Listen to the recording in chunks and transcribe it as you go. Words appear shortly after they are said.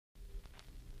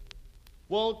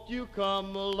Won't you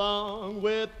come along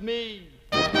with me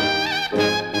to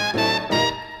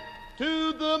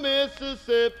the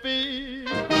Mississippi?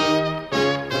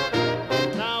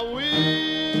 Now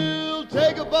we'll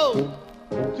take a boat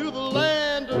to the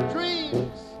land of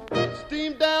dreams,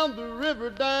 steam down the river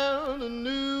down to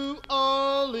New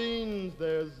Orleans.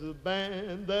 There's a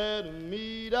band that'll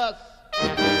meet us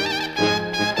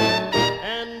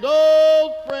and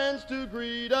old friends to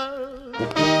greet us.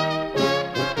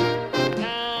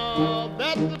 Now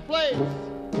that's the place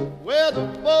where the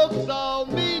folks all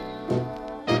meet.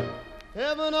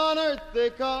 Heaven on earth, they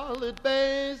call it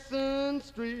Basin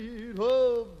Street.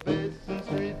 Oh, Basin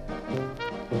Street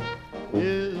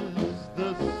is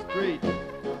the street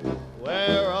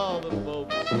where all the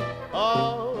folks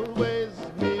always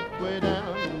meet, way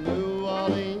down in New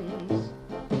Orleans,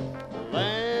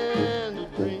 land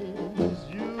of dreams.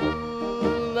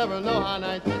 You'll never know how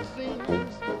nice it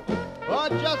seems, or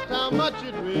just how much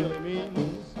it really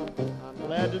means. I'm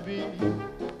glad to be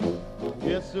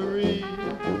Glycerin,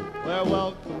 where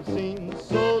welcome seems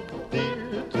so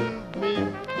dear to me,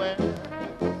 where